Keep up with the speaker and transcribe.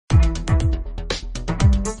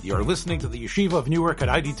You're listening to the Yeshiva of Newark at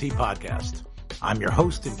IDT podcast. I'm your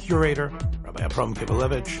host and curator, Rabbi Avraham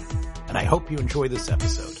Kivelevitz, and I hope you enjoy this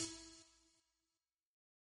episode.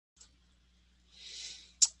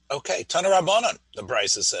 Okay, Tana Rabbanan, the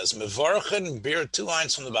Brisa says, Mevorchen bir, 2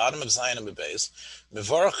 lines from the bottom of Zayin and Bebeis,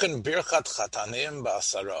 Mevorchen birchat chatanim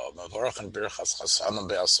ba'asara, Mevorchen birchat chasanim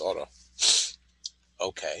ba'asara.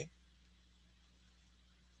 Okay.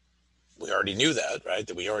 We already knew that, right?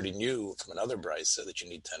 That we already knew from another Brisa that you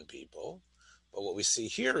need 10 people. But what we see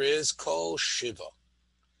here is Kol Shiva.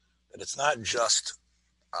 That it's not just,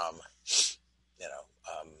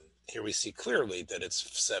 here we see clearly that it's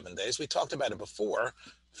 7 days. We talked about it before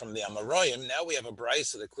from the Amoraim. Now we have a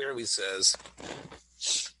Brisa that clearly says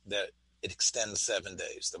that it extends 7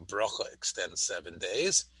 days. The bracha extends 7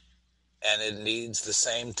 days, and it needs the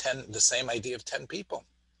same idea of 10 people.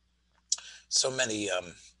 So many,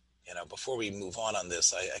 before we move on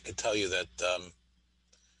this, I could tell you that,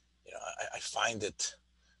 I find it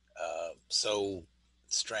so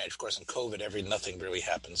strange. Of course, in COVID, nothing really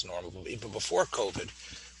happens normal. But even before COVID,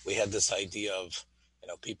 we had this idea of,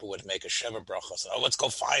 people would make a Sheva brachas. Oh, let's go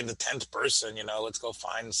find the 10th person, let's go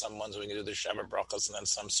find someone so we can do the Sheva brachas. And then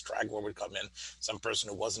some straggler would come in, some person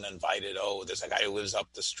who wasn't invited. Oh, there's a guy who lives up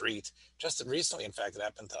the street. Just recently, in fact, it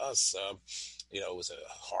happened to us. It was a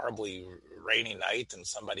horribly rainy night, and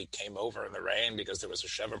somebody came over in the rain because there was a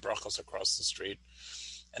Sheva brachas across the street.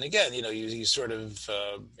 And again, you sort of,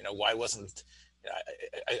 why wasn't,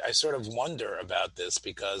 I sort of wonder about this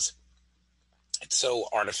because it's so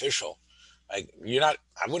artificial. I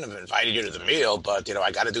wouldn't have invited you to the meal, but,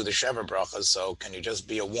 I got to do the Sheva brachas, so can you just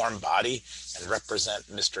be a warm body and represent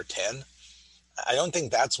Mr. 10? I don't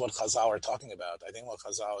think that's what Chazal are talking about. I think what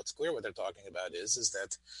Chazal, it's clear what they're talking about is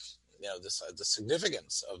that, the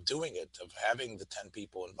significance of doing it, of having the 10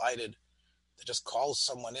 people invited, to just call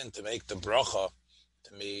someone in to make the bracha,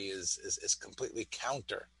 to me is completely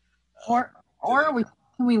counter. Can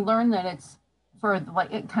we learn that it's for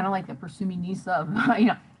kind of like the Persumi Nisa of,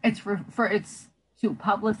 it's for it's to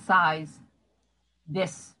publicize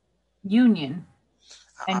this union.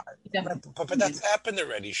 But that's happened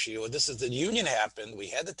already, Sheila. The union happened. We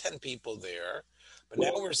had the 10 people there. But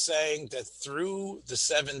now we're saying that through the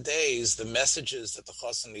 7 days, the messages that the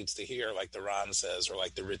Chassan needs to hear, like the Ran says, or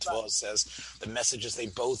like the Ritva says, the messages they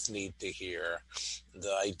both need to hear,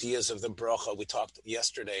 the ideas of the bracha. We talked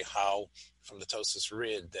yesterday how, from the Tosas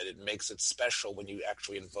Rid, that it makes it special when you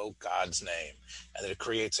actually invoke God's name, and that it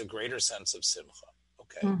creates a greater sense of simcha.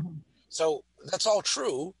 Okay, So that's all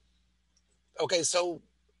true. Okay, so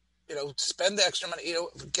spend the extra money,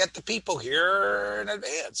 get the people here in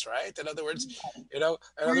advance, right? In other words,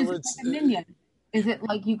 is it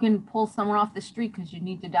like you can pull someone off the street because you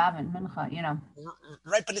need to daven mincha,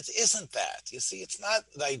 Right, but it isn't that. You see, it's not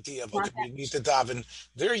the idea of, okay, you need to daven.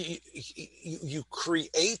 There, you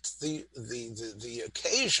create the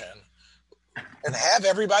occasion and have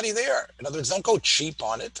everybody there. In other words, don't go cheap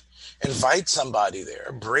on it. Invite somebody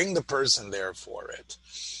there. Bring the person there for it.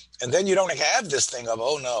 And then you don't have this thing of,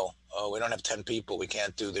 we don't have 10 people. We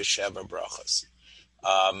can't do the Sheva brachas.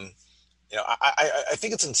 I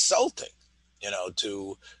think it's insulting,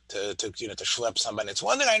 to schlep somebody. It's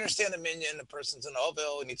one thing I understand the minyan, the person's in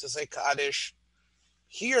Ovel, he needs to say Kaddish.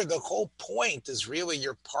 Here, the whole point is really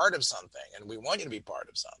you're part of something, and we want you to be part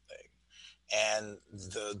of something. And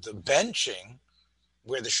the benching,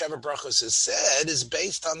 where the Sheva brachos is said, is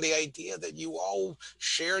based on the idea that you all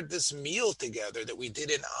shared this meal together that we did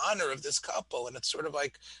in honor of this couple, and it's sort of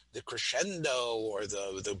like the crescendo or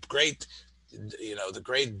the great,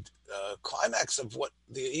 climax of what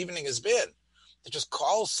the evening has been. To just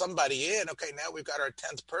call somebody in. Okay, now we've got our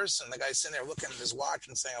 10th person. The guy's sitting there looking at his watch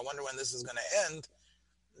and saying, "I wonder when this is going to end."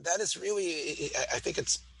 That is really, I think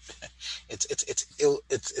it's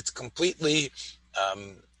completely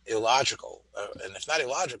illogical, and if not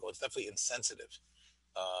illogical, it's definitely insensitive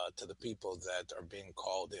to the people that are being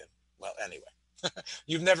called in. Well, anyway,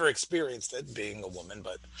 you've never experienced it being a woman,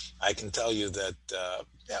 but I can tell you that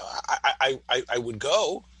I would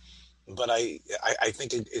go, but I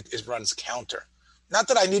think it runs counter. Not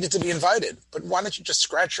that I needed to be invited, but why don't you just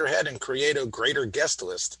scratch your head and create a greater guest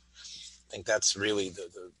list? I think that's really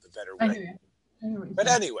the better way. But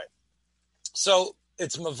anyway, so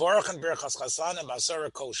it's Mavorach and Berachas Chasan and Masara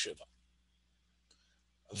Kol Shiva.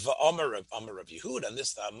 V'Amar of Yehuda, and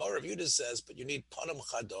this the Amar of Yehuda says, but you need Panim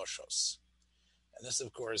Chadashos. And this,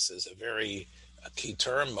 of course, is a key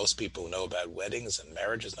term. Most people who know about weddings and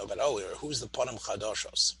marriages know about, who's the Panim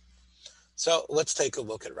Chadashos? So let's take a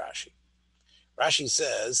look at Rashi. Rashi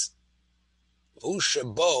says,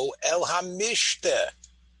 Ushabo El Hamishte,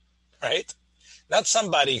 right? Not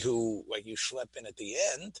somebody who, like, you schlep in at the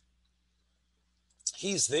end.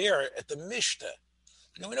 He's there at the Mishta.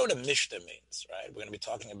 Now, we know what a Mishta means, right? We're going to be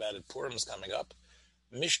talking about it. Purim's coming up.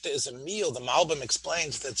 Mishta is a meal, the Malbim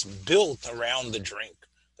explains, that's built around the drink.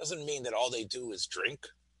 Doesn't mean that all they do is drink.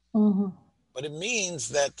 Mm-hmm. But it means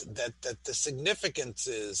that the significance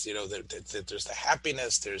is, that there's the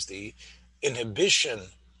happiness, there's the inhibition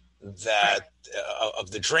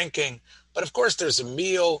of the drinking. But of course, there's a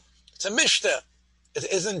meal. It's a mishta.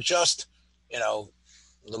 It isn't just,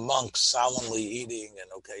 the monks solemnly eating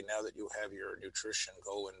and, okay, now that you have your nutrition,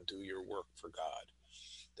 go and do your work for God.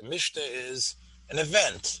 The mishta is an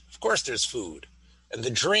event. Of course, there's food. And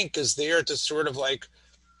the drink is there to sort of like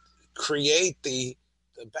create the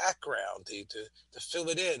background, to fill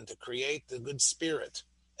it in, to create the good spirit.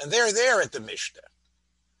 And they're there at the Mishta.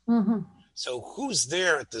 Mm-hmm. So who's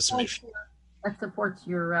there at this Mishta? That supports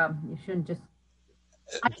your, you shouldn't just...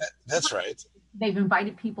 That's right. They've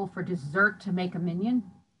invited people for dessert to make a minyan,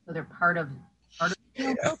 so they're part of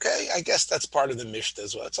the Okay, I guess that's part of the Mishta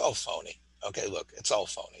as well. It's all phony. Okay, look, it's all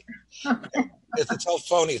phony. It's all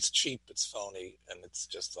phony, it's cheap, it's phony, and it's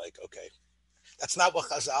just like, okay. That's not what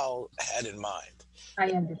Chazal had in mind. I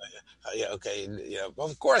understand. Okay. Well,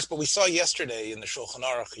 of course, but we saw yesterday in the Shulchan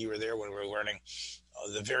Aruch, you were there when we were learning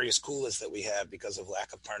the various kulas that we have because of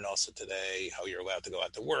lack of parnasa today, how you're allowed to go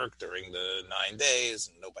out to work during the 9 days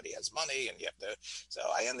and nobody has money and you have to. So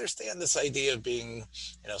I understand this idea of being,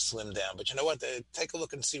 slimmed down. But you know what? Take a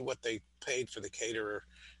look and see what they paid for the caterer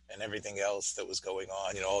and everything else that was going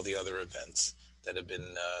on, all the other events that have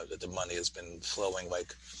been, that the money has been flowing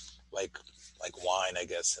like wine, I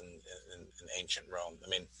guess, in ancient Rome. I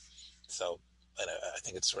mean, so I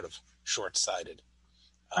think it's sort of short-sighted.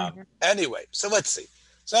 Anyway, so let's see.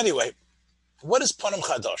 So anyway, what is Panim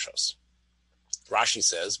Chadashos? Rashi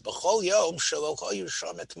says, B'chol yom shelo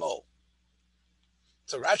yusham etmol.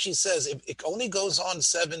 So Rashi says it only goes on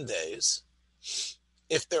 7 days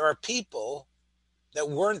if there are people that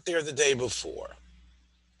weren't there the day before.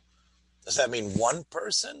 Does that mean one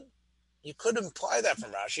person? You could imply that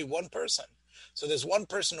from Rashi, one person. So there's one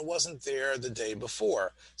person who wasn't there the day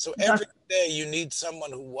before. So every day you need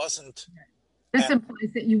someone who wasn't. This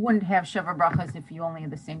implies that you wouldn't have Sheva Brachas if you only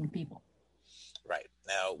had the same people. Right.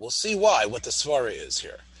 Now, we'll see what the fore is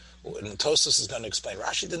here. And Tosfos is going to explain.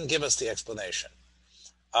 Rashi didn't give us the explanation.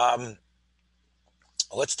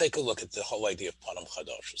 Let's take a look at the whole idea of Panim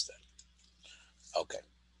Chadashos then. Okay.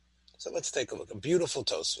 So let's take a look. A beautiful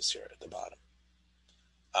Tosfos here at the bottom.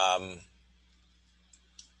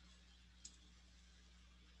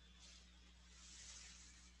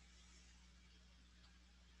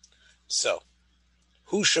 So,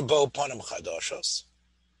 Hu Shabo Panim Chadashos.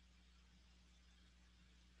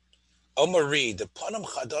 Omari, the Panim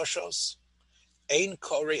Chadashos, Ein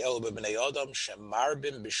Kori El B'Bnei Adam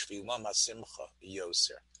Shemarbim B'Shvilam HaSimcha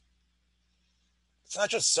Yoser. It's not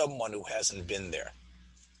just someone who hasn't been there,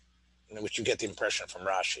 which you get the impression from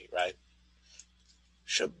Rashi, right?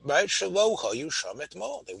 Right? Shalocha Yusham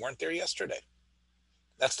Etmol. They weren't there yesterday.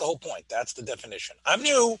 That's the whole point. That's the definition. I'm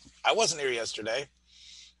new. I wasn't here yesterday.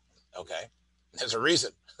 Okay, there's a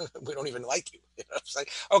reason. We don't even like you. It's like,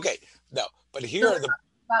 okay, no, but here are the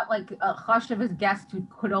about like a Chashav's guest who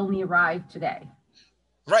could only arrive today,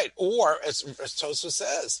 right? Or as Tosfos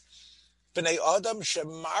says, B'nei Adam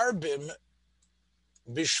shemarbim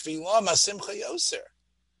b'shvilam hasimcha yoser.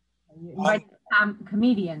 You invite a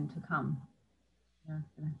comedian to come.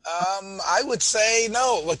 I would say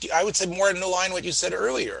no. I would say more in line what you said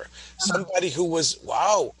earlier. Somebody who was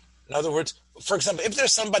wow. In other words, for example, if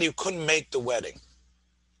there's somebody who couldn't make the wedding,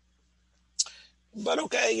 but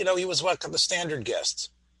okay, he was the standard guest.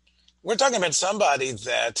 We're talking about somebody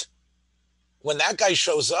that when that guy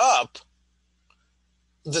shows up,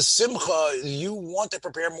 the simcha, you want to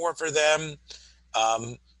prepare more for them.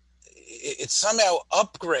 It somehow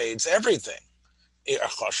upgrades everything. A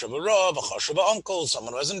chashuv rav, a chashuv uncle,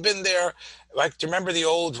 someone who hasn't been there. Like, do you remember the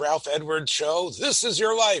old Ralph Edwards show? This is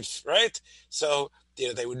your life, right? So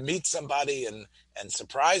they would meet somebody and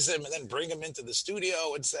surprise him and then bring him into the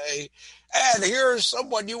studio and say, and here's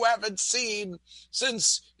someone you haven't seen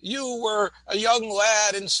since you were a young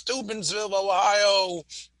lad in Steubenville, Ohio.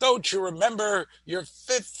 Don't you remember your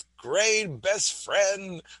 5th grade best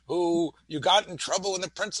friend who you got in trouble in the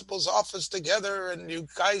principal's office together and you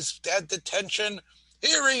guys had detention?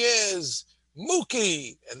 Here he is,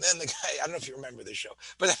 Mookie. And then the guy, I don't know if you remember this show,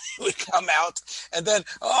 but then he would come out and then,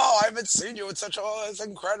 I haven't seen you. It's it's an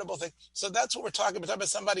incredible thing. So that's what we're talking about. We're talking about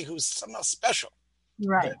somebody who's somehow special.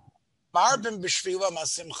 Right. Marbim b'shvila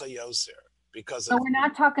masimcha yoser. So we're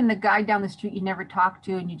not talking the guy down the street you never talked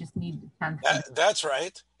to and you just need the 10th. That's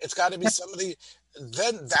right. It's got to be somebody.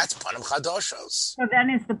 then that's Panim Chadashos. So then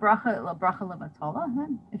it's the bracha levatola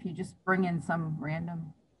then? If you just bring in some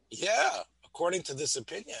random... Yeah, according to this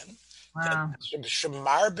opinion. Wow.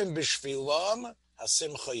 Shemar ben b'shvilam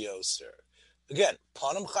hasimcha yoser. Again,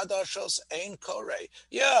 Panim Chadashos ein korei.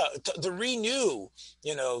 Yeah, to renew,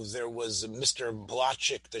 there was Mr.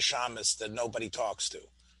 Blotchik, the shamus that nobody talks to.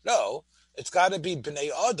 No, it's got to be Bnei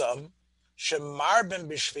Adam, Shemar ben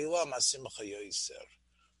b'shvilam hasimcha yoser.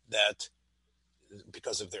 That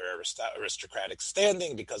because of their aristocratic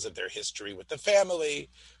standing, because of their history with the family,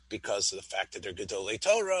 because of the fact that they're Gedolei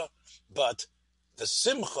Torah, but the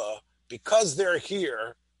simcha, because they're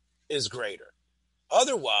here, is greater.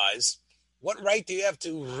 Otherwise, what right do you have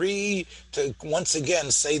to once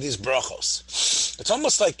again say these brachos? It's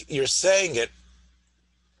almost like you're saying it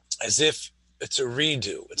as if it's a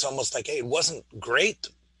redo. It's almost like, hey, it wasn't great.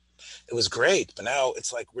 It was great, but now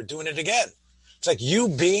it's like we're doing it again. It's like you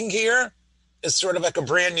being here is sort of like a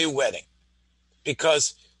brand new wedding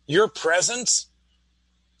because your presence,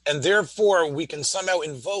 and therefore we can somehow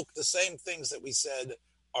invoke the same things that we said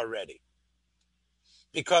already.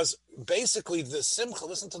 Because basically the simcha,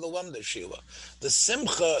 listen to the lamda, Sheila, the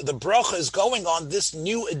simcha, the bracha is going on this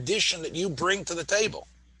new addition that you bring to the table.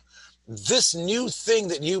 This new thing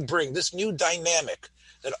that you bring, this new dynamic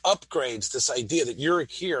that upgrades this idea that you're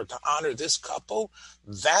here to honor this couple,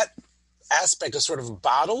 that aspect is sort of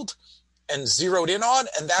bottled and zeroed in on,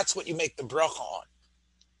 and that's what you make the bracha on.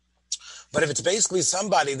 But if it's basically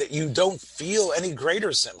somebody that you don't feel any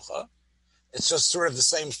greater simcha, it's just sort of the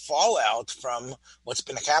same fallout from what's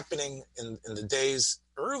been happening in the days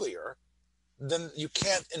earlier, then you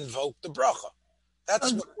can't invoke the bracha.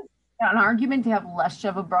 That's an argument to have less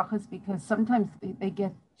sheva brachas because sometimes they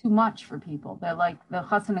get too much for people. They're like, the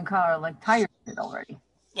chassan and kala are like tired of it already.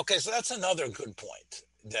 Okay, so that's another good point.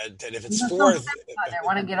 That if it's for... They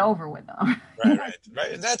want to get over with them.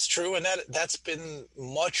 Right. That's true, and that's been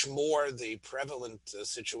much more the prevalent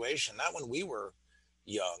situation. Not when we were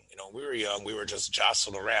young. We were just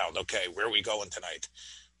jostling around. Okay, where are we going tonight?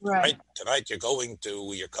 Right. Tonight you're going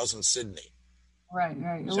to your cousin Sydney. Right.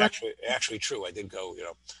 It's actually true. I did go,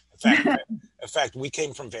 In fact, we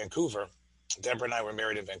came from Vancouver. Deborah and I were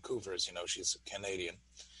married in Vancouver, as you know, she's Canadian.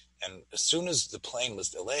 And as soon as the plane was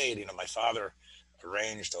delayed, my father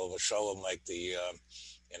arranged over Sholem, like the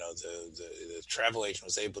travel agent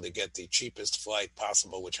was able to get the cheapest flight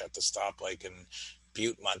possible, which had to stop like in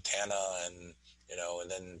Butte, Montana, and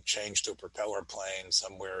then change to a propeller plane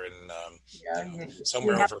somewhere in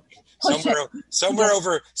somewhere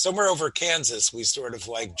over Kansas. We sort of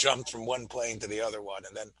like jumped from one plane to the other one,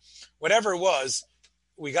 and then whatever it was,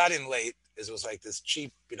 we got in late. It was like this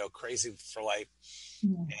cheap, crazy flight.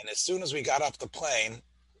 And as soon as we got off the plane,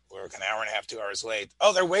 we were an hour and a half, 2 hours late.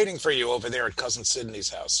 Oh, they're waiting for you over there at cousin Sydney's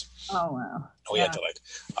house. Oh, wow. We had to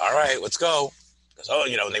all right, let's go. Because,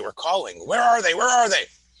 and they were calling. Where are they?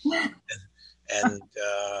 And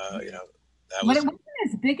that was... But it wasn't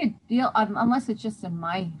as big a deal, unless it's just in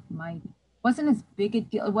my wasn't as big a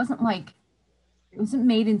deal. It wasn't like, it wasn't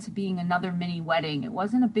made into being another mini wedding. It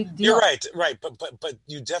wasn't a big deal. You're right. But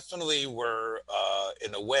you definitely were,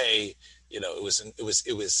 in a way, it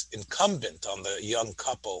was incumbent on the young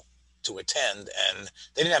couple to attend, and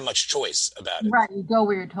they didn't have much choice about it. Right, you go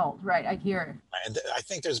where you're told. Right, I hear it. And I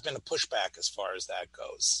think there's been a pushback as far as that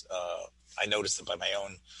goes. I noticed it by my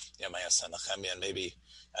own, my son Nehemiah, and maybe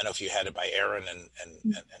I don't know if you had it by Aaron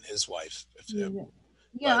and his wife.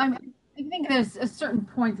 I think there's a certain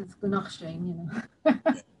point it's genachshein,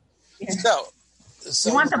 So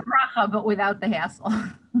you want the bracha, but without the hassle.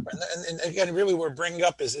 And again, really, we're bringing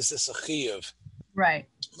up is this a chiyuv, right?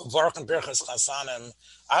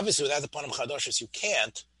 Obviously, without the Panim Chadashos, you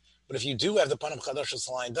can't. But if you do have the Panim Chadashos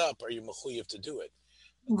lined up, are you mechuyev to do it?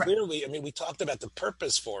 Right. Clearly, we talked about the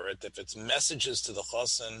purpose for it. If it's messages to the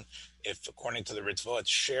chassan, if according to the Ritva, it's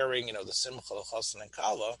sharing, the simcha, the chassan and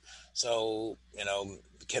kala. So,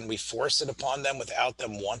 can we force it upon them without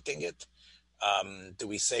them wanting it? Do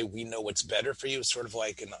we say we know what's better for you? Sort of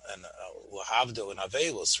like in lahavdil and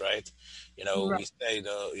avelus, right? Right. We say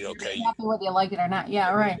okay, happy whether you like it or not.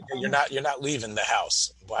 Yeah, right. You're not leaving the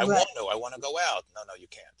house. Well, I want to go out. No, you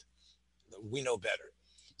can't. We know better.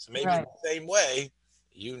 So maybe in the same way,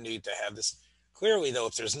 you need to have this. Clearly, though,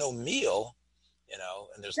 if there's no meal,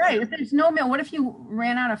 and there's if there's no meal, what if you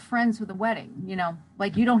ran out of friends with a wedding?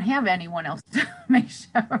 Like you don't have anyone else to make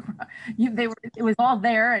sure it was all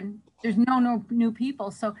there, and there's no new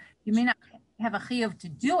people, so you may not have a chiyuv to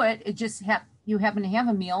do it. It just you happen to have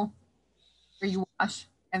a meal, or you wash,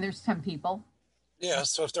 and there's 10 people. Yeah,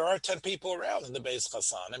 so if there are 10 people around in the Beis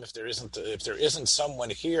Chasanim, if there isn't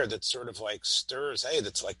someone here that sort of like stirs, hey,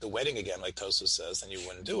 that's like the wedding again, like Tosa says, then you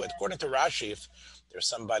wouldn't do it. According to Rashi, if there's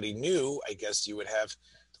somebody new, I guess you would have,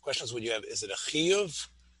 the question is, is it a chiyuv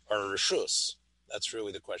or a reshus? That's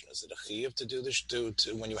really the question. Is it a chiyuv to do this, to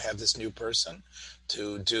when you have this new person,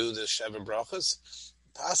 to do the Sheva Brachas?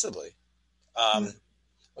 Possibly.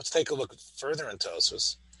 Let's take a look further in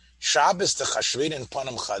Tosos. Shabbos the Chashvid in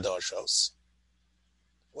Panim Chadashos.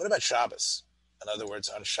 What about Shabbos? In other words,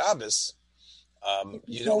 on Shabbos,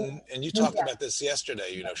 you don't, and you talked about this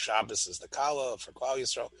yesterday, Shabbos is the Kala for Klal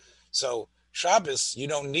Yisrael. So Shabbos, you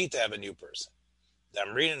don't need to have a new person.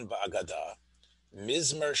 I'm reading Ba'agada,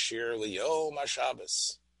 Mizmer Shir Liyom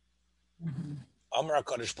HaShabbos. Amar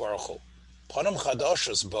HaKadosh Baruch Hu, Panim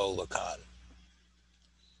Chadashos Bo Lakan.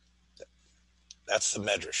 That's the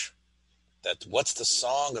Medrash. What's the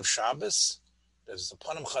song of Shabbos? There's the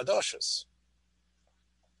Panim Chadashos.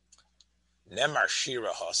 Nemar Shira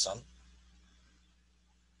Hasam.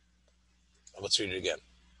 Let's read it again.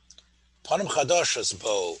 Panim Chadashos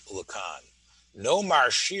Bo Lakan. No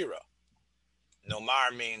Mar Shira. No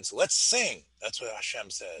Mar means let's sing. That's what Hashem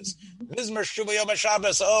says. Mizmer Shiva Yom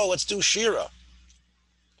HaShabbos. Oh, let's do Shira.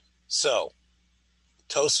 So,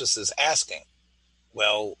 Tosfos is asking,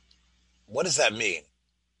 well, what does that mean?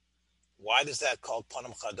 Why does that call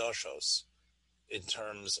Panim Chadashos in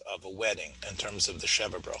terms of a wedding, in terms of the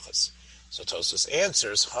Sheva Brachas? So Tosfos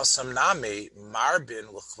answers, Hasam Nami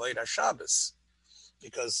Marbin L'chleid HaShabbos,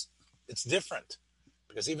 because it's different.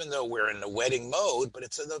 Because even though we're in the wedding mode, but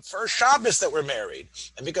it's the first Shabbos that we're married.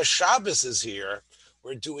 And because Shabbos is here,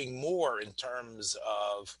 we're doing more in terms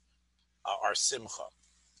of our simcha,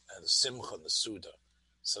 and the simcha and the suda.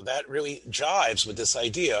 So that really jives with this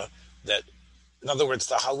idea that, in other words,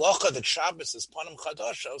 the halacha that Shabbos is Panim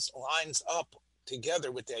Chadashos lines up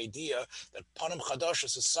together with the idea that Panim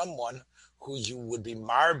Chadashos is someone who you would be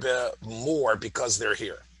marbe more because they're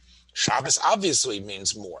here. Shabbos obviously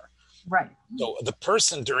means more. Right. So the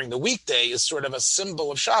person during the weekday is sort of a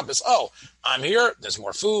symbol of Shabbos. Oh, I'm here. There's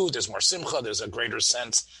more food. There's more simcha. There's a greater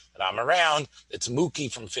sense that I'm around. It's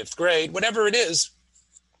Mookie from 5th grade. Whatever it is,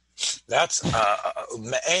 that's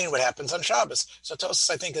me'ain what happens on Shabbos. So Tosfos,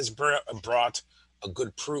 I think, has brought a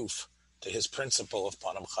good proof to his principle of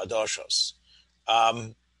Panim Chadashos.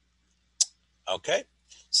 Okay.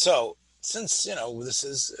 So since, this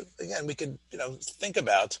is, again, we could, think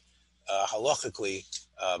about halachically,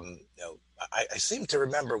 I seem to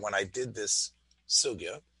remember when I did this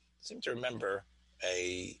sugya, I seem to remember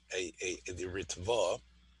the ritva.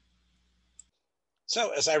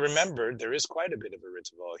 So as I remembered, there is quite a bit of a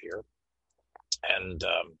ritva here. And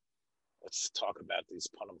let's talk about these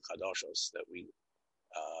Panim Chadashos that we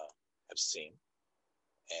have seen.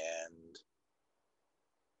 And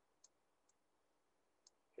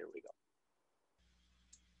here we go.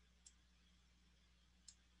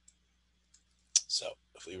 So,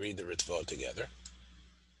 if we read the Ritva together,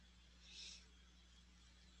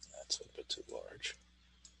 that's a bit too large.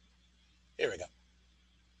 Here we go.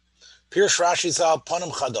 Pirush Rashi Zal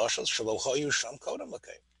Panim Chadashos Shelo Chayu Sham Kodem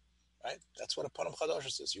L'Kei. Right? That's what a Panim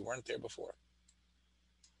Chadashos is. You weren't there before.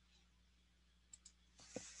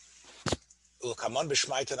 Ulkamon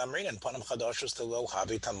B'Shmaitan Amrin and Panim Chadashos Telo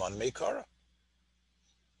Havi Tamon Meikara.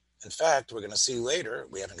 In fact, we're going to see later,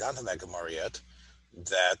 we haven't gotten to that Gemara yet,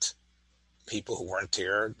 that people who weren't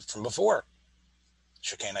here from before.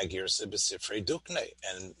 Shekenai Girse B'Sifrei Dukne.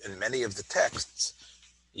 And in many of the texts,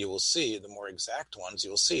 you will see, the more exact ones, you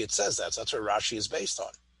will see it says that. So that's what Rashi is based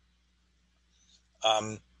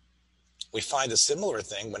on. We find a similar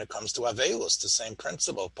thing when it comes to Avelus, the same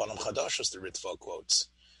principle. Panim Chadashos, the Ritva quotes.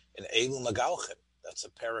 In Elu Magalchim, that's a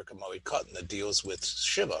parak of Moed Katan that deals with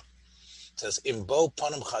Shiva. It says, Imbo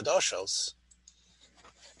Panim Chadashos,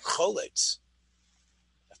 Choletz.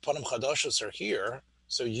 If Panim Chadashos are here,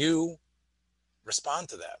 so you respond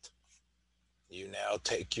to that. You now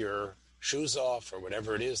take your shoes off or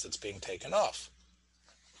whatever it is that's being taken off.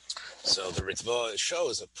 So the Ritva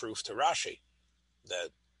shows a proof to Rashi that,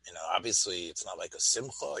 obviously it's not like a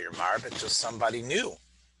simcha or your marbet, just somebody new.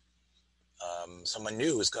 Someone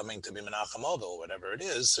new is coming to be Menachem Ovel, or whatever it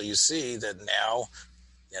is. So you see that now,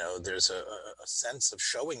 there's a sense of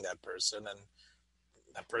showing that person, and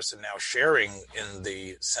that person now sharing in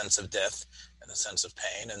the sense of death and the sense of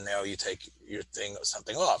pain, and now you take your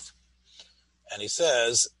something off. And he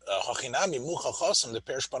says,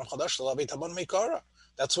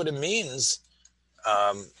 that's what it means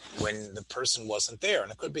when the person wasn't there.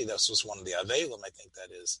 And it could be this was one of the Avelim, I think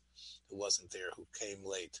that is, who wasn't there, who came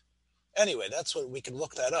late. Anyway, that's what we can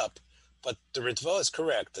look that up. But the Ritva is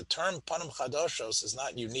correct. The term Panim Chadashos is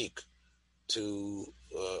not unique to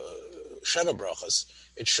Sheva Brachas,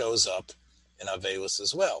 it shows up in Avelis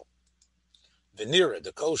as well. V'nira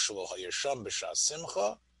dekoshulo hayasham b'shas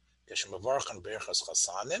simcha keshemavarchan berchas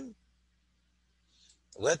chasanim.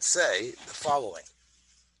 Let's say the following.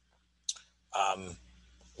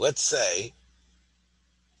 Let's say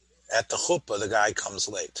at the chuppah the guy comes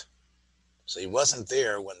late, so he wasn't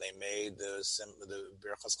there when they made the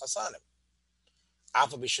berchas chasanim.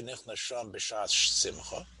 Afa b'shenichna sham b'shas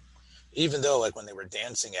simcha. Even though, like when they were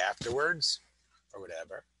dancing afterwards, or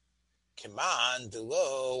whatever, Kiman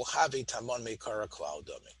delo havi tamon meikara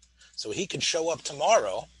klaudami. So he could show up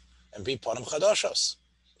tomorrow and be Panim Chadashos.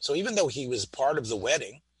 So even though he was part of the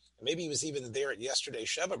wedding, maybe he was even there at yesterday's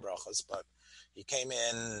Sheva Brachas, but he came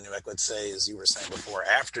in, like let's say, as you were saying before,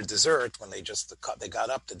 after dessert, when they got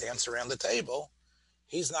up to dance around the table,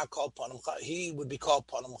 he's not called Panim. He would be called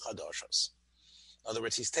Panim Chadashos. In other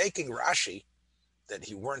words, he's taking Rashi, that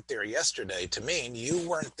he weren't there yesterday, to mean you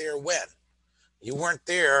weren't there when? You weren't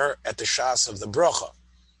there at the Shas of the Bracha,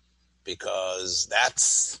 because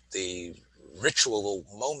that's the ritual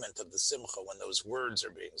moment of the Simcha when those words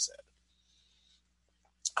are being said.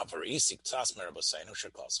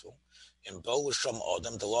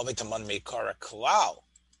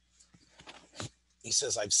 He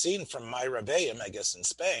says, I've seen from my Rabbeim, I guess in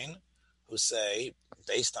Spain, who say,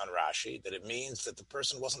 based on Rashi, that it means that the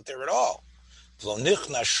person wasn't there at all. It's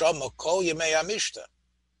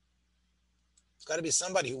got to be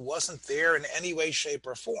somebody who wasn't there in any way, shape,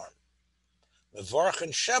 or form.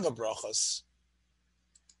 Mevarchin Sheva Brachas,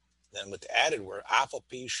 then with the added word, Afal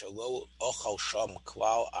Pi Shalo Ochal Sham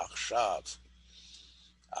Klal Achshav.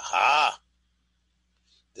 Aha!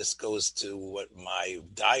 This goes to what my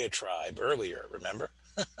diatribe earlier, remember?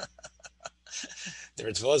 The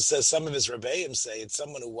Ritva says, some of his Rebbeim say it's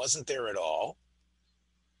someone who wasn't there at all,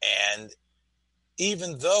 and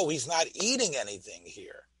even though he's not eating anything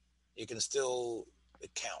here, you can still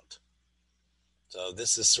count. So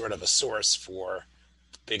this is sort of a source for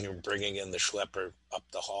bringing in the schlepper up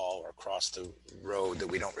the hall or across the road that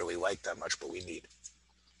we don't really like that much, but we need.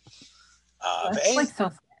 But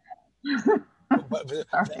the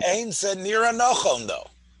Ain said Nira Nochon, though.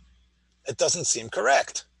 It doesn't seem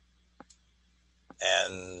correct.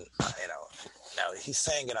 And, now he's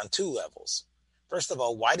saying it on two levels. First of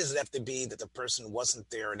all, why does it have to be that the person wasn't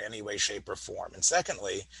there in any way, shape, or form? And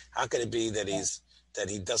secondly, how could it be that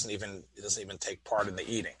he doesn't even take part in the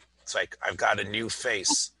eating? It's like, I've got a new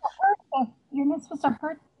face. You're not supposed to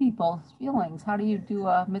hurt people's feelings. How do you do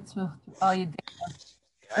a mitzvah? Right,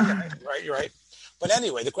 you're right. But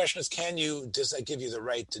anyway, the question is, does that give you the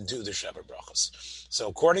right to do the Sheva Brachos? So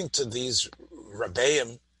according to these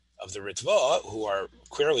Rabbeim of the Ritva, who are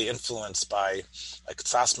clearly influenced by like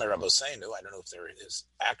Tzasme Rabosenu, I don't know if they're his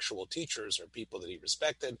actual teachers or people that he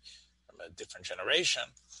respected from a different generation,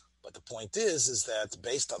 but the point is that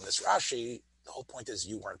based on this Rashi, the whole point is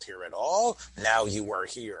you weren't here at all, now you are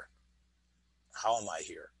here. How am I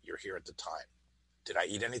here? You're here at the time. Did I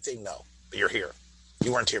eat anything? No, but you're here.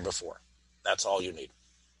 You weren't here before. That's all you need.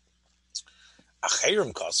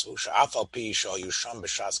 Acherim kasvu she'afal pi she'ayusham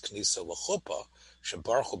b'shas knisa l'chuppah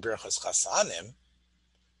she'barchu birchas chasanim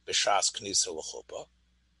b'shas knisa l'chuppah.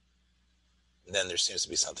 Then there seems to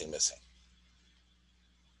be something missing.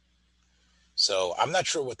 So I'm not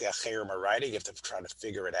sure what the Acherim are writing. You have to try to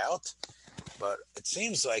figure it out. But it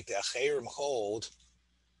seems like the Acherim hold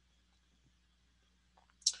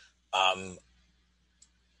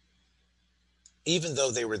even though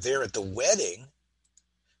they were there at the wedding,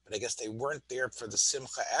 but I guess they weren't there for the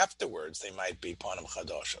simcha afterwards, they might be Panim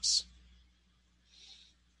Chadashos.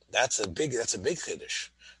 That's a big chiddush.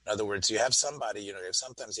 In other words, you have somebody,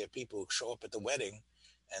 sometimes you have people who show up at the wedding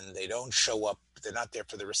and they don't show up, they're not there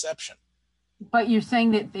for the reception. But you're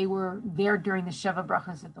saying that they were there during the Sheva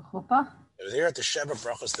Brachas at the chuppah? They were there at the Sheva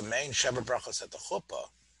Brachas, the main Sheva Brachas at the chuppah,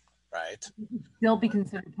 right? They'll be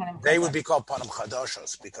considered Panim Chadashos. They would be called Panim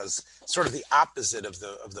Chadashos because sort of the opposite of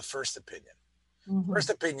the first opinion. Mm-hmm. First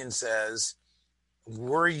opinion says,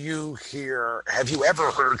 were you here? Have you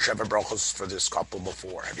ever heard Sheva Brachas for this couple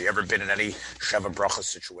before? Have you ever been in any Sheva Brachas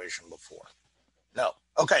situation before? No.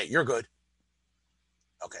 Okay, you're good.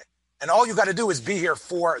 Okay. And all you got to do is be here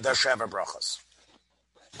for the Sheva Brachas.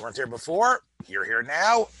 You weren't here before. You're here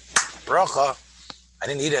now. Bracha. I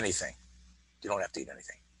didn't eat anything. You don't have to eat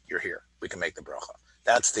anything. You're here. We can make the bracha.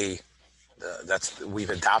 We've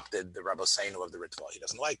adopted the Rabosenu of the Ritva. He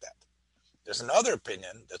doesn't like that. There's another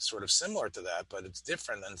opinion that's sort of similar to that, but it's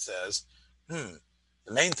different and says, the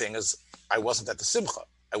main thing is I wasn't at the simcha.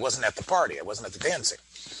 I wasn't at the party. I wasn't at the dancing.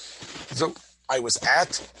 So I was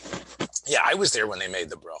I was there when they made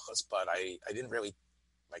the brachas, but I didn't really,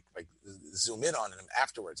 like zoom in on him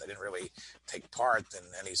afterwards. I didn't really take part in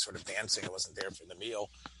any sort of dancing. I wasn't there for the meal.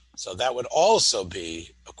 So that would also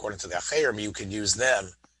be, according to the Acherim, you could use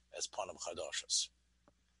them as Panim Chadashos.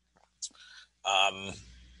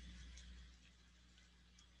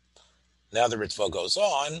 Now the Ritva goes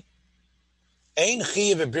on. Ein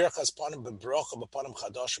chiyuv b'birchas panim b'brocha b'panim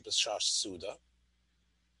chadash b'shas suda.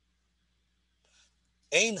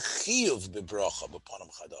 Ein chiyuv b'brocha b'panim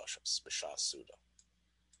chadashos b'shas suda.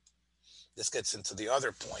 This gets into the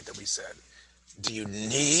other point that we said. Do you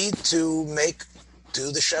need to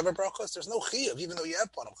do the Sheva brachos? There's no chiyuv, even though you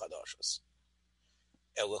have panim chadashos.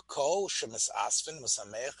 Elakol shemis asfin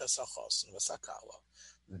v'sameich esachos v'sakala.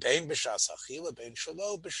 Bein b'shas achila, bein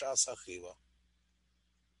shalo b'shas achila.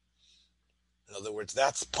 In other words,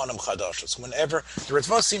 that's panim chadashos. Whenever the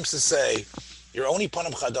Ritva seems to say you're only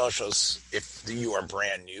panim chadashos if you are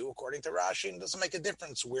brand new, according to Rashi, and it doesn't make a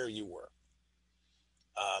difference where you were.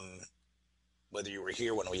 Whether you were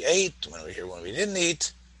here when we ate, when we were here when we didn't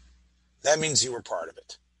eat, that means you were part of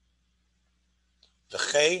it.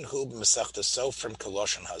 V'chein hu b'mesachta sofrim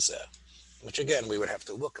koloshen hazeh, which again we would have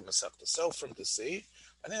to look at Masechta Sofrim to see.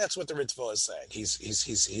 I think that's what the Ritva is saying.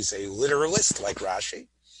 He's a literalist like Rashi,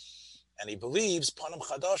 and he believes panim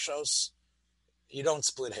chadashos. You don't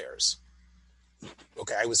split hairs.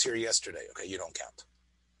 Okay, I was here yesterday. Okay, you don't count.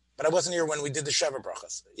 But I wasn't here when we did the Sheva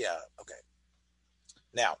brachas. Yeah, okay.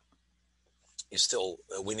 Now,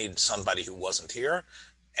 we need somebody who wasn't here,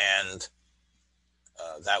 and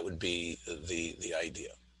that would be the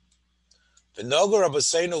idea. V'nogu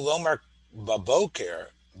Rabbeinu lomar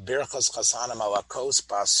baboker birchas chasanim alakos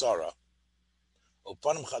ba'asara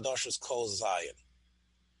upanim chadashos kol zayin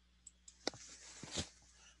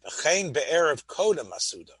v'chein be'erev kodem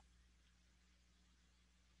asuda.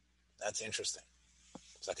 That's interesting.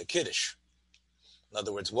 It's like a kiddush. In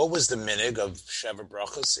other words, what was the minig of Sheva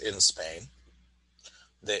brachas in Spain?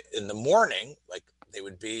 In the morning, like they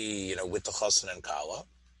would be, with the chassan and kala,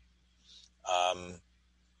 and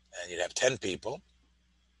you'd have 10 people.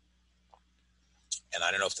 And I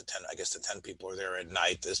don't know if I guess the 10 people are there at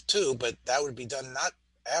night. There's 2, but that would be done not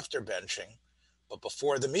after benching, but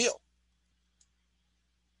before the meal.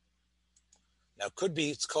 Now, it could be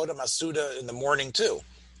it's Kodem Asuda in the morning too.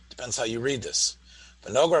 Depends how you read this.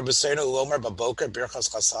 And I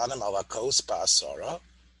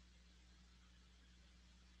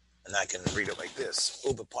can read it like this.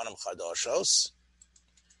 Uba Panim Chadashos,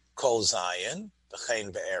 Kol Zayin,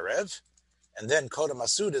 V'chein Be'erev, and then Kodem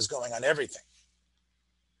Asuda is going on everything.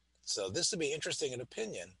 So this would be interesting in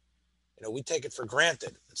opinion. We take it for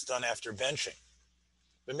granted. It's done after benching.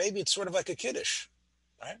 But maybe it's sort of like a kiddush,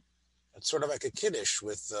 right? It's sort of like a kiddush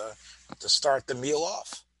with to start the meal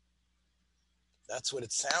off. That's what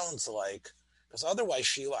it sounds like. Because otherwise,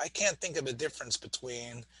 Sheila, I can't think of a difference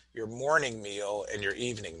between your morning meal and your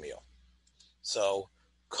evening meal. So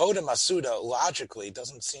Kodem Asuda, logically,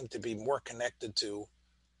 doesn't seem to be more connected to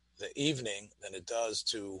the evening than it does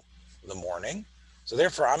to the morning. So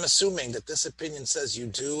therefore, I'm assuming that this opinion says you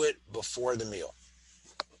do it before the meal.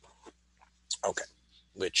 Okay,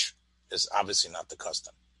 which is obviously not the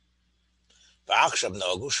custom.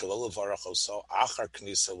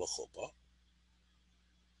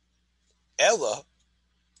 Ella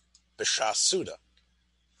b'shas suda.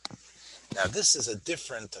 Now, this is a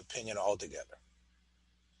different opinion altogether.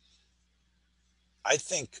 I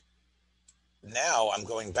think now I'm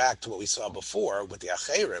going back to what we saw before with the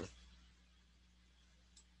Acherim.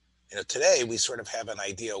 Today we sort of have an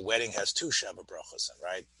idea a wedding has 2 Sheva brachos,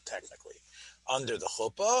 right? Technically. Under the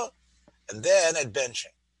chuppah and then at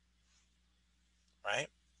benching. Right?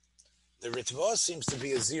 The Ritva seems to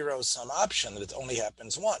be a zero-sum option that it only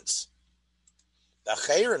happens once. The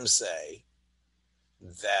Acherim say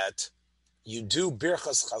that you do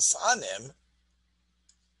birchas chasanim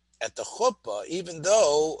at the chuppah, even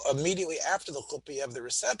though immediately after the chuppah you have the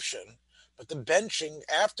reception, but the benching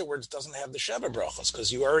afterwards doesn't have the Sheva brachos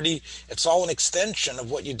because it's all an extension of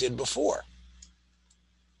what you did before.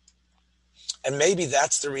 And maybe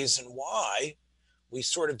that's the reason why we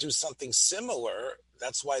sort of do something similar.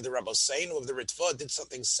 That's why the Rabbeinu of the Ritva did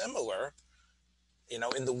something similar,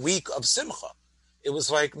 in the week of Simcha. It was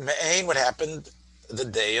like Me'ain, what happened the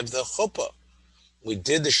day of the chuppah. We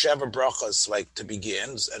did the Sheva brachos like to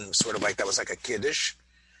begin, and sort of like that was like a kiddush.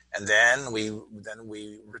 And then we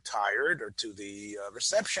retired or to the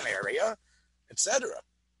reception area, etc.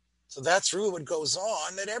 So that's really what goes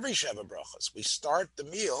on at every Sheva brachos. We start the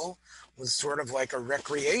meal with sort of like a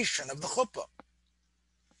recreation of the chuppah.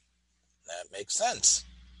 That makes sense.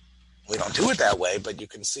 We don't do it that way, but you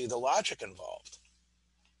can see the logic involved.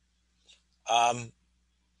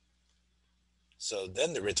 So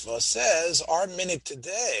then the Ritva says, our minute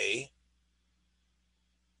today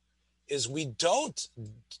is we don't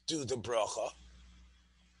do the bracha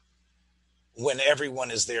when everyone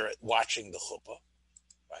is there watching the chuppah,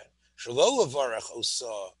 right? Shelo levarach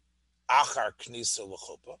osa achar knisa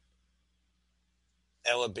l'chuppah,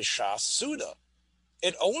 ela b'shas suda.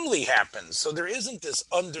 It only happens, so there isn't this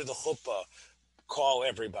under the chuppah call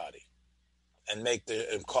everybody and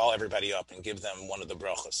call everybody up and give them one of the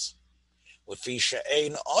brachas. Because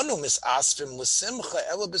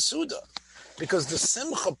the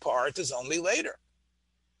simcha part is only later.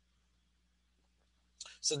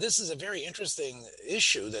 So this is a very interesting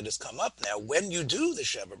issue that has come up now. When you do the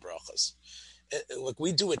Sheva brachas, like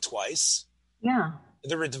we do it twice. Yeah.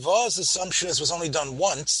 The Ritva's assumption is it was only done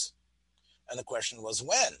once, and the question was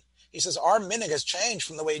when. He says our minhag has changed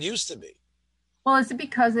from the way it used to be. Well, is it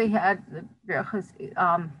because they had the brachas, the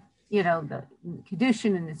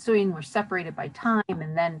Kedushin and the Suyin were separated by time,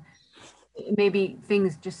 and then maybe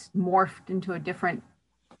things just morphed into a different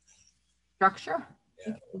structure?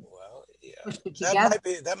 Yeah, well, yeah,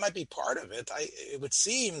 that might be part of it. It would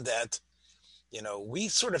seem that, we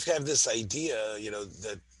sort of have this idea,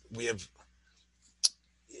 that we have.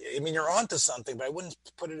 I mean, you're onto something, but I wouldn't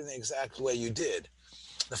put it in the exact way you did.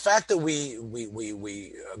 The fact that we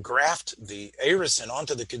graft the erudition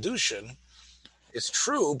onto the Kedushin is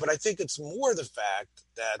true, but I think it's more the fact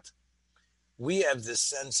that we have this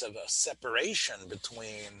sense of a separation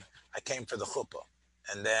between I came for the chuppah,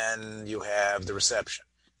 and then you have the reception.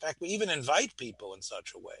 In fact, we even invite people in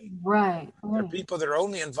such a way. Right. There are people that are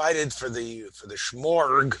only invited for the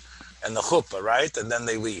shmorg and the chuppah, right? And then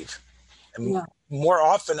they leave. And more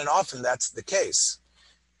often that's the case.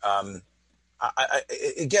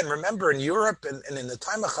 Again, remember in Europe and in the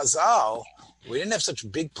time of Chazal, we didn't have such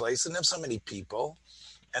big places, didn't have so many people,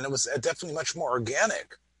 and it was definitely much more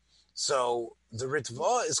organic. So the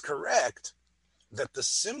Ritva is correct that the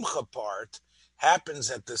Simcha part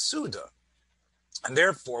happens at the Suda, and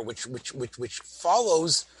therefore, which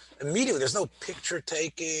follows immediately. There's no picture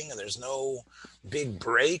taking, and there's no big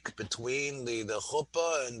break between the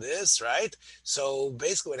chuppah and this, right? So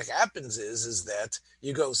basically what happens is that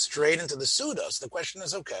you go straight into the Suda. So the question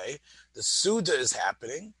is, okay, the Suda is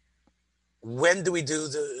happening. When do we do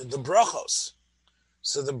the brachos?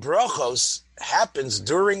 So the brachos happens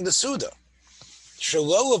during the Suda.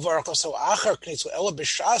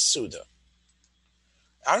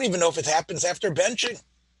 I don't even know if it happens after benching.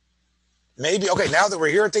 Maybe, okay, now that we're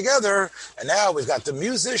here together, and now we've got the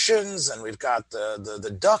musicians, and we've got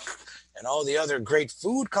the duck, and all the other great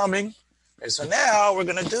food coming. And so now we're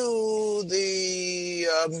going to do the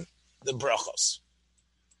brachos.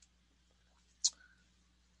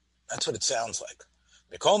 That's what it sounds like.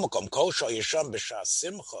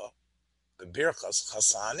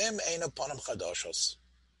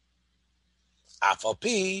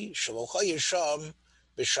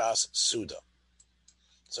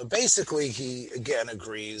 So basically, he again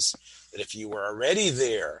agrees that if you were already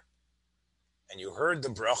there and you heard the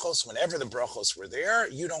brachos, whenever the brachos were there,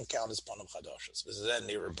 you don't count as Panim Chadashos. This is a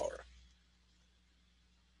near Bora.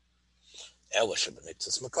 When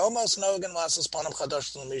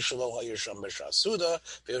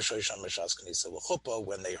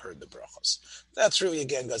they heard the brachos. That's really,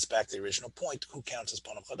 again, goes back to the original point, who counts as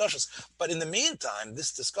Panim Chadashos. But in the meantime,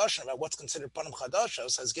 this discussion about what's considered Panim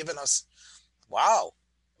Chadashos has given us, wow,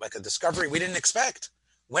 like a discovery we didn't expect.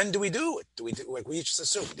 When do we do it? Like we just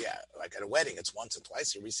assumed, like at a wedding, it's once or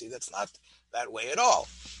twice. Here we see that's not that way at all.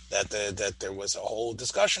 That there was a whole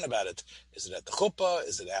discussion about it. Is it at the chuppah?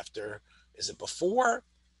 Is it after? Is it before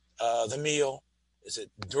the meal? Is it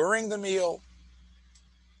during the meal?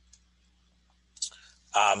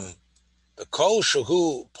 The kol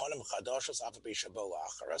shuhu panim chadashos afabi shabo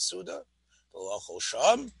la'achar suda v'lochol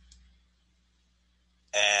sham.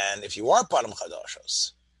 And if you are panim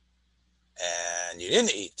chadashos and you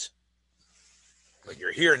didn't eat, but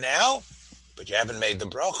you're here now, but you haven't made the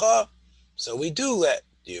bracha, so we do let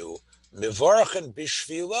you mivarchen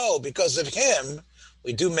bishvilo, because of him.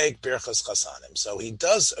 We do make birchas chasanim. So he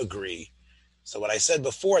does agree. So what I said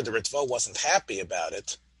before, the Ritva wasn't happy about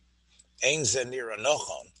it. Ein ze nira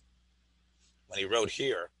nochon, when he wrote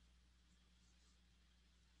here,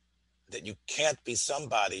 that you can't be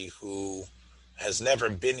somebody who has never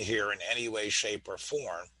been here in any way, shape, or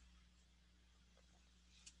form.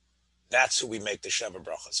 That's who we make the Sheva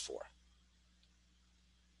brachas for.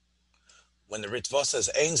 When the Ritva says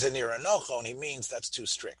Ein ze nira nochon, he means that's too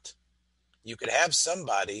strict. You could have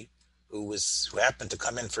somebody who happened to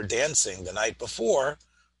come in for dancing the night before,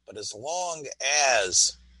 but as long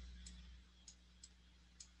as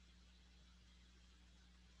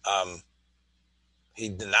he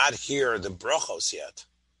did not hear the brachos yet,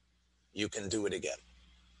 you can do it again.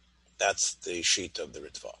 That's the sheet of the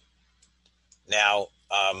Ritva. Now,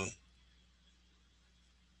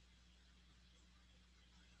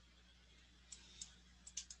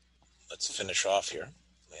 let's finish off here.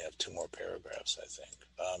 We have 2 more paragraphs, I think.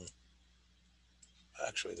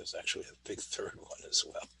 Actually, there's actually a big third one as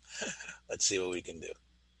well. Let's see what we can do.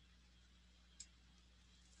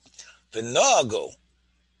 V'noagu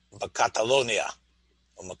b'Catalonia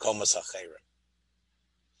u'makomos acherim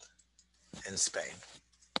in Spain.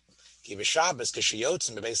 Ki b'Shabbos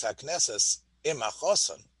k'sheyotzim b'beis ha'knesses im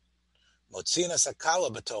ha'choson motzin es hakala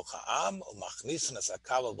b'toch ha'am u'machnisin es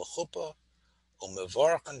hakala l'chuppah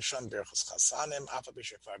u'mevorchen sham birchas chasanim afa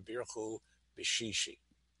b'shekvar birchu b'shishi.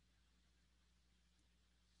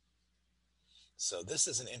 So this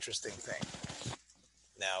is an interesting thing.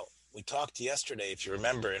 Now, we talked yesterday, if you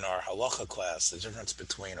remember, in our halacha class, the difference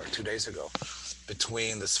between, or 2 days ago,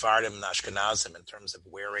 between the Sephardim and Ashkenazim in terms of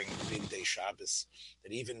wearing Big Day Shabbos,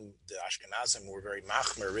 that even the Ashkenazim were very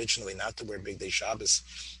machmer originally not to wear Big Day Shabbos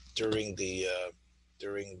during the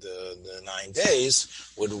 9 days.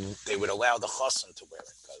 They would allow the chassan to wear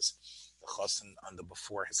it, because the chassan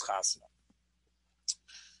before his chasana.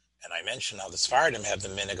 And I mentioned how the Sephardim have the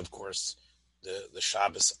minhag, of course, the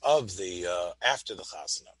Shabbos of the after the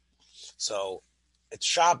chasana. So it's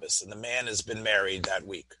Shabbos, and the man has been married that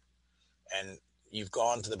week, and you've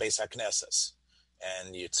gone to the Beis HaKnesses,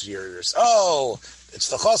 and it's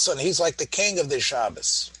the chassan. He's like the king of the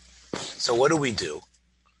Shabbos. So what do?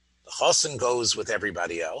 The chassan goes with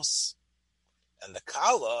everybody else, and the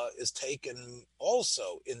kala is taken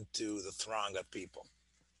also into the throng of people.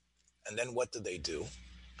 And then what do?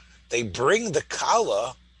 They bring the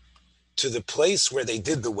kala to the place where they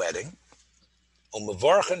did the wedding.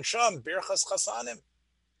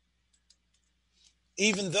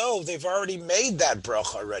 Even though they've already made that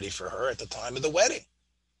bracha ready for her at the time of the wedding.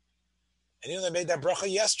 And even they made that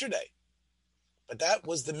bracha yesterday. But that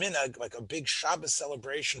was the minhag, like a big Shabbos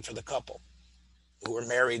celebration for the couple who were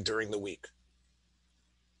married during the week.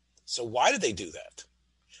 So why did they do that?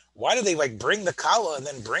 Why do they bring the kala and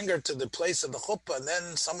then bring her to the place of the chuppah, and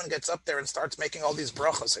then someone gets up there and starts making all these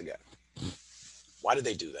brachas again? Why did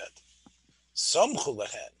they do that? Somchu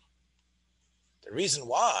lehen. The reason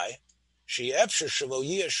why,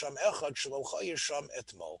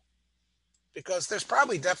 because there's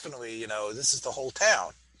probably definitely, this is the whole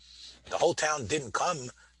town. The whole town didn't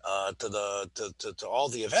come to all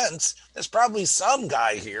the events. There's probably some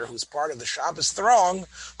guy here who's part of the Shabbos throng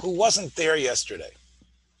who wasn't there yesterday.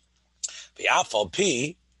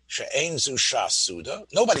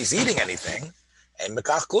 Nobody's eating anything. And it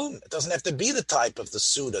doesn't have to be the type of the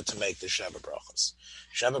Suda to make the Sheva Brachos.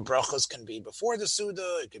 Sheva Brachos can be before the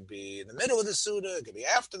Suda, it could be in the middle of the Suda, it could be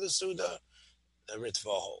after the Suda. The Ritva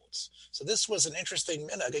holds. So this was an interesting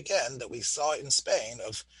minhag, again, that we saw in Spain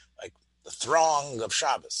of the throng of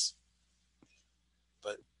Shabbos.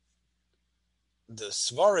 But the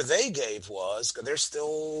svara they gave was, because they're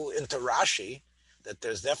still into Rashi, that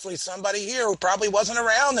there's definitely somebody here who probably wasn't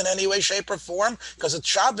around in any way, shape, or form, because it's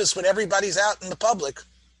Shabbos when everybody's out in the public.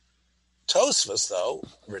 Tosfos, though,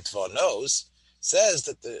 Ritva knows, says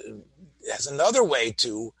that has another way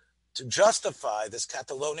to justify this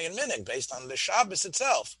Catalonian minhag based on the Shabbos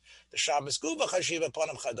itself. The Shabbos Guba Chashiva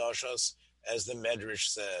Panim Chadashos, as the Medrash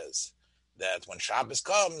says, that when Shabbos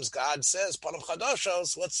comes, God says, Panim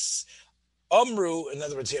Chadashos, let's Amru, in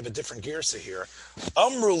other words, you have a different girsa here,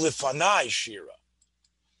 Amru Lifanai Shira.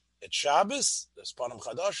 At Shabbos, there's Panim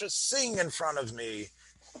Chadashos, sing in front of me,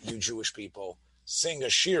 you Jewish people, sing a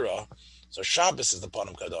Shira. So Shabbos is the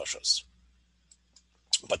Panim Chadashos.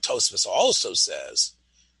 But Tosfos also says,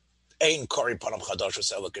 Ein Kori Panim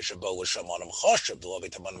Chadashos Ela Kishabo L'Shamanim Choshev V'lo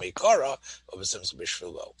V'taman Meikara V'V'Simsim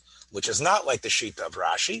B'Shvilo, which is not like the Shita of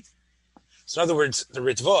Rashi. So in other words, the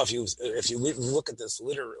Ritva, if you look at this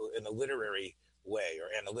in a literary way or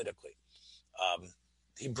analytically,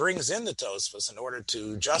 he brings in the Tosfos in order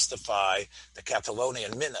to justify the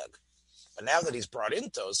Catalonian minhag. But now that he's brought in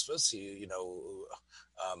Tosfos,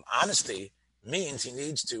 honesty means he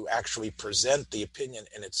needs to actually present the opinion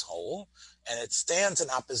in its whole, and it stands in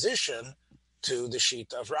opposition to the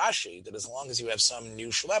sheet of Rashi, that as long as you have some new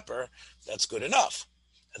schlepper, that's good enough.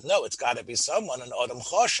 And no, it's got to be someone, an Adam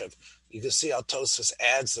Choshev. You can see how Tosfos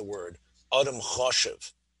adds the word, Adam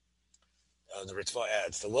Choshev. The Ritva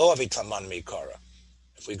adds, the Lo Avitaman Mikara.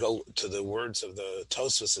 If we go to the words of the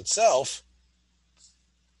Tosfos itself,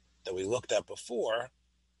 that we looked at before,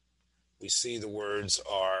 we see the words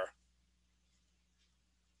are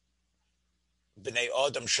B'nei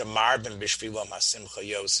Adam Shamar Ben Bishvilam HaSimcha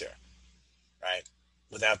Yoser, right?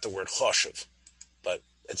 Without the word Choshev. but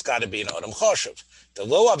it's got to be an Adam Choshev. The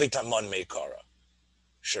lo avitamon meikara.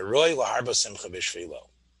 Sheroi laharba simcha bishvilo.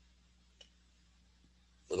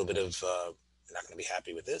 A little bit of, you're not going to be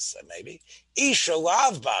happy with this, maybe. Isha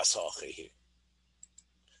lav bas hochihi.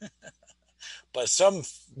 But some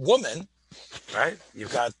woman, right?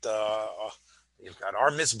 You've got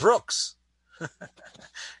our Miss Brooks.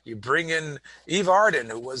 You bring in Eve Arden,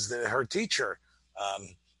 who was her teacher,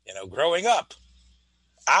 growing up.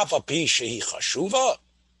 Afapi shehi chashuva.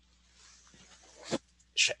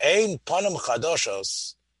 She'ein panim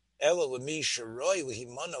chadashos ela l'mi sheroi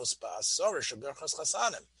l'himanos ba'asor sheberchas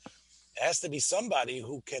chasanim. It has to be somebody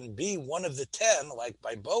who can be one of the 10, like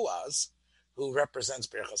by Boaz, who represents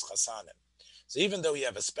berchas chasanim. So even though you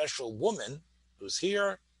have a special woman who's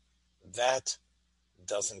here, that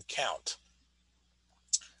doesn't count.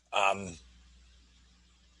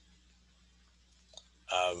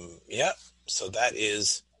 So that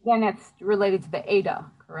is... Then it's related to the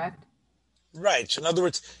Ada, correct? Right. So in other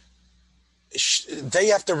words, they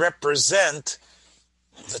have to represent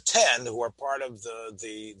the 10 who are part of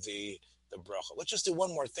the bracha. Let's just do one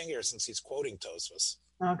more thing here since he's quoting Tosfos.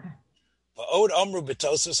 Okay. Va'od amru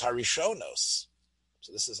b'Tosfos harishonos.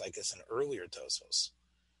 So this is, I guess, an earlier Tosfos.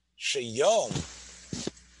 Sheyom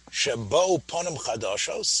shebo ponim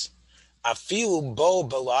chadashos afilu bo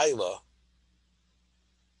belayla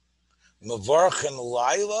mevarchen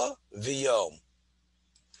layla v'yom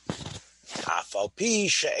afal pi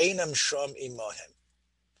she'enam shom imohem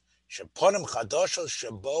sheponim chadashos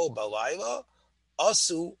shebo belayla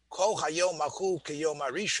asu kol hayom achu kiyom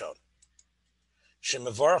arishon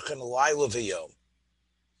shemevarchen layla v'yom.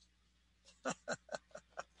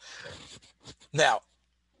 Now,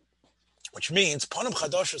 which means Panim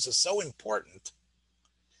Chadashos is so important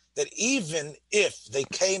that even if they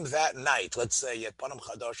came that night, let's say at Panim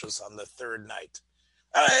Chadashos on the third night,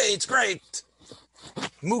 hey, it's great,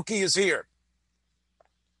 Mookie is here.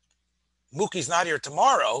 Mookie's not here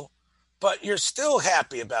tomorrow, but you're still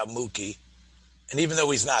happy about Mookie, and even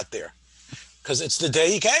though he's not there, because it's the day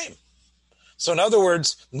he came. So in other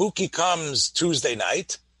words, Mookie comes Tuesday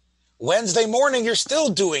night, Wednesday morning you're still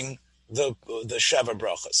doing the Sheva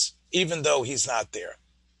Brachas, even though he's not there,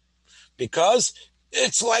 because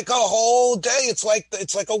it's like a whole day. It's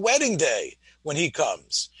like a wedding day when he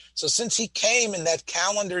comes. So since he came in that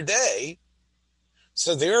calendar day,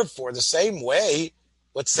 so therefore the same way,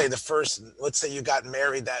 let's say you got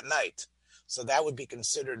married that night, so that would be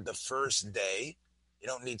considered the first day. You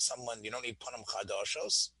don't need Panim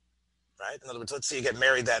Chadashos, right? In other words, let's say you get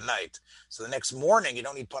married that night, so the next morning you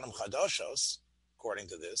don't need Panim Chadashos, according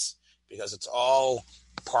to this, because it's all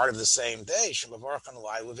part of the same day. Shemavarchan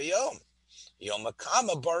Layla v'yom. Yom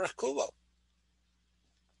Hakama Baruch Kulo.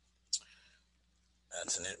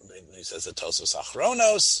 He says the Tosfos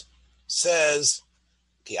Achronos says,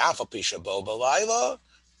 Ki afa pisha bo b'layla,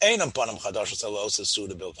 einam panim chadashos elos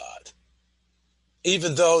suda bilvad.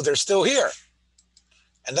 Even though they're still here.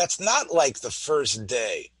 And that's not like the first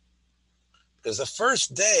day. Because the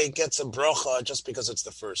first day gets a bracha just because it's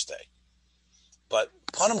the first day. But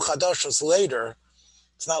Panim Chadashos later,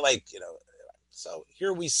 it's not like, So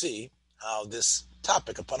here we see how this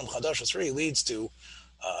topic of Panim Chadashos really leads to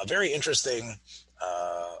a very interesting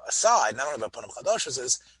aside, not only about Panim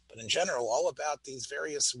Chadashos, but in general, all about these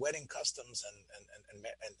various wedding customs and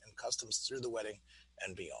customs through the wedding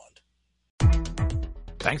and beyond.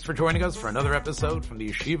 Thanks for joining us for another episode from the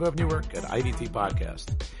Yeshiva of Newark at IDT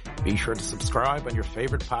Podcast. Be sure to subscribe on your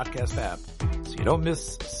favorite podcast app so you don't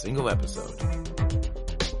miss a single episode.